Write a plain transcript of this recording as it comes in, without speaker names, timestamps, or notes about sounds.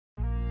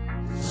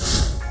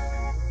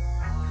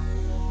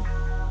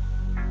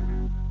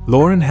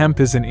Lauren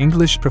Hemp is an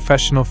English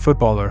professional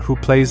footballer who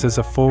plays as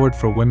a forward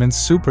for Women's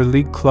Super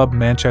League club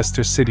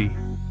Manchester City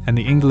and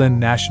the England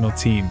national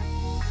team.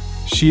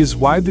 She is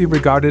widely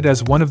regarded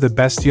as one of the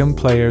best young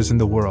players in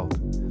the world.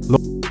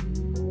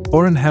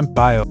 Lauren Hemp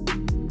Bio.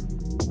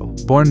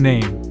 Born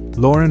name: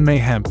 Lauren May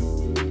Hemp.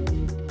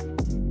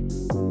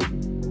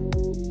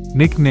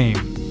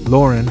 Nickname: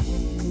 Lauren.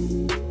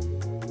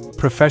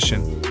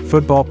 Profession: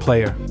 football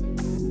player.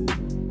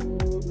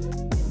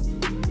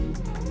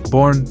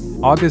 Born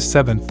August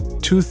 7,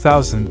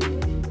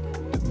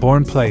 2000.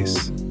 Born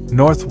place: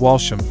 North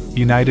Walsham,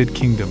 United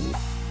Kingdom.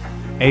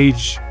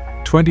 Age: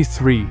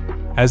 23,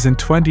 as in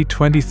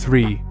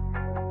 2023.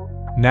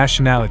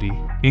 Nationality: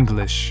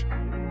 English.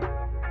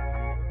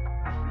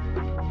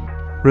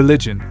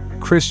 Religion: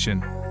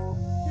 Christian.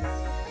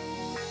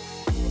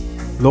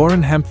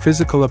 Lauren Hemp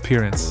physical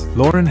appearance: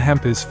 Lauren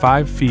Hemp is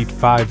 5 feet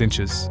 5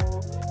 inches,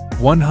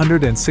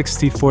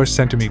 164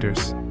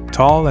 centimeters,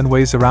 tall and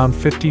weighs around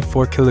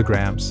 54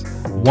 kilograms,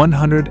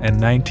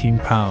 119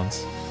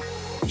 pounds.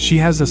 She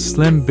has a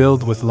slim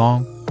build with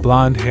long,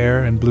 blonde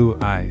hair and blue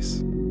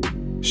eyes.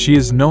 She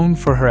is known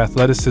for her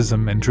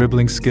athleticism and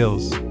dribbling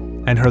skills,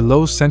 and her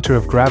low center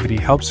of gravity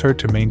helps her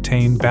to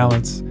maintain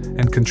balance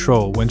and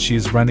control when she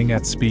is running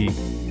at speed.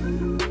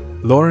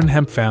 Lauren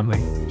Hemp family: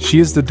 she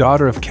is the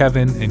daughter of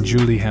Kevin and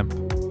Julie Hemp.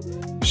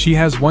 She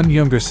has one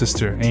younger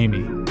sister,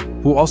 Amy,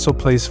 who also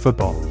plays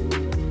football.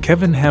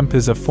 Kevin Hemp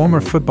is a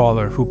former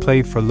footballer who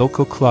played for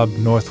local club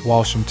North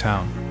Walsham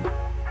Town.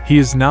 He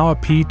is now a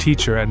PE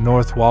teacher at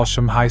North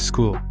Walsham High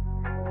School.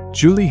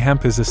 Julie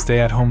Hemp is a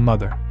stay-at-home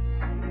mother.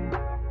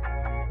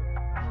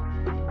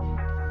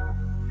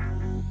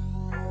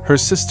 Her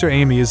sister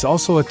Amy is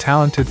also a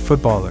talented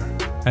footballer,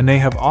 and they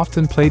have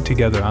often played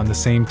together on the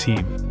same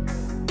team.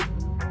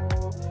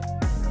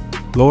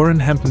 Lauren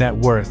Hemp net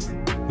worth: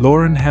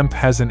 Lauren Hemp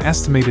has an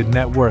estimated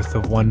net worth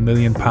of £1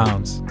 million.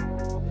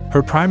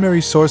 Her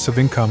primary source of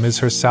income is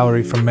her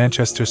salary from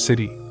Manchester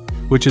City,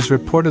 which is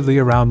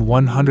reportedly around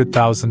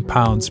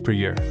 £100,000 per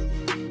year.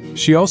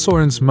 She also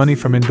earns money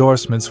from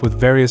endorsements with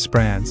various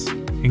brands,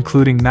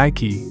 including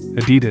Nike,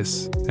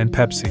 Adidas, and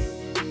Pepsi.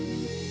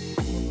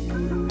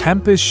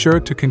 Hemp is sure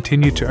to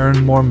continue to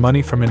earn more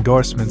money from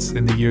endorsements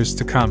in the years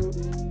to come.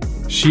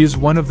 She is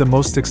one of the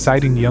most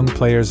exciting young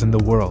players in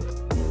the world,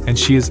 and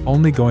she is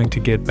only going to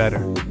get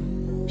better.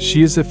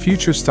 She is a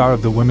future star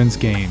of the women's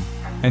game,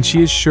 and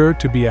she is sure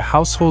to be a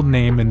household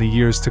name in the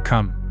years to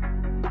come.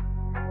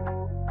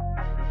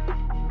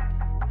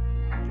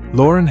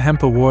 Lauren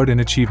Hemp Award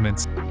and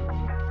Achievements: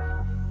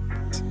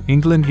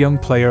 England Young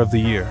Player of the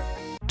Year,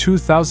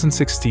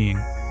 2016,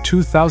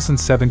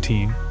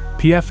 2017,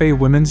 PFA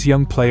Women's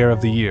Young Player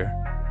of the Year,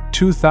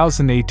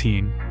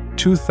 2018,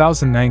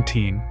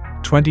 2019,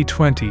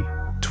 2020,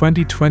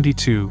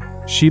 2022,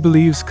 She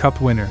Believes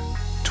Cup winner,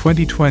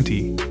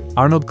 2020,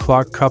 Arnold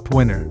Clark Cup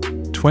winner,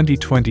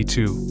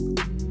 2022,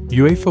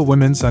 UEFA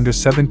Women's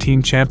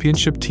Under-17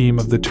 Championship Team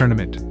of the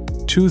Tournament,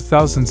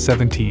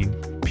 2017,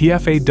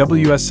 PFA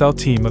WSL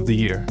Team of the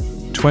Year,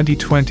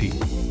 2020,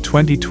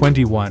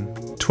 2021,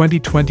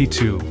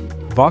 2022,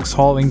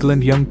 Vauxhall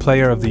England Young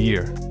Player of the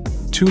Year,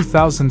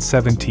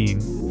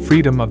 2017,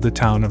 Freedom of the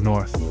Town of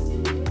North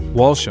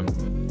Walsham,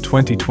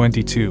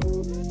 2022.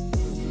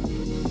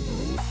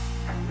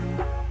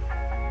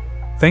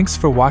 Thanks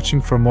for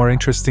watching. For more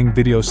interesting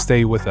videos,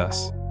 stay with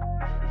us.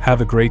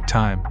 Have a great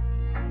time.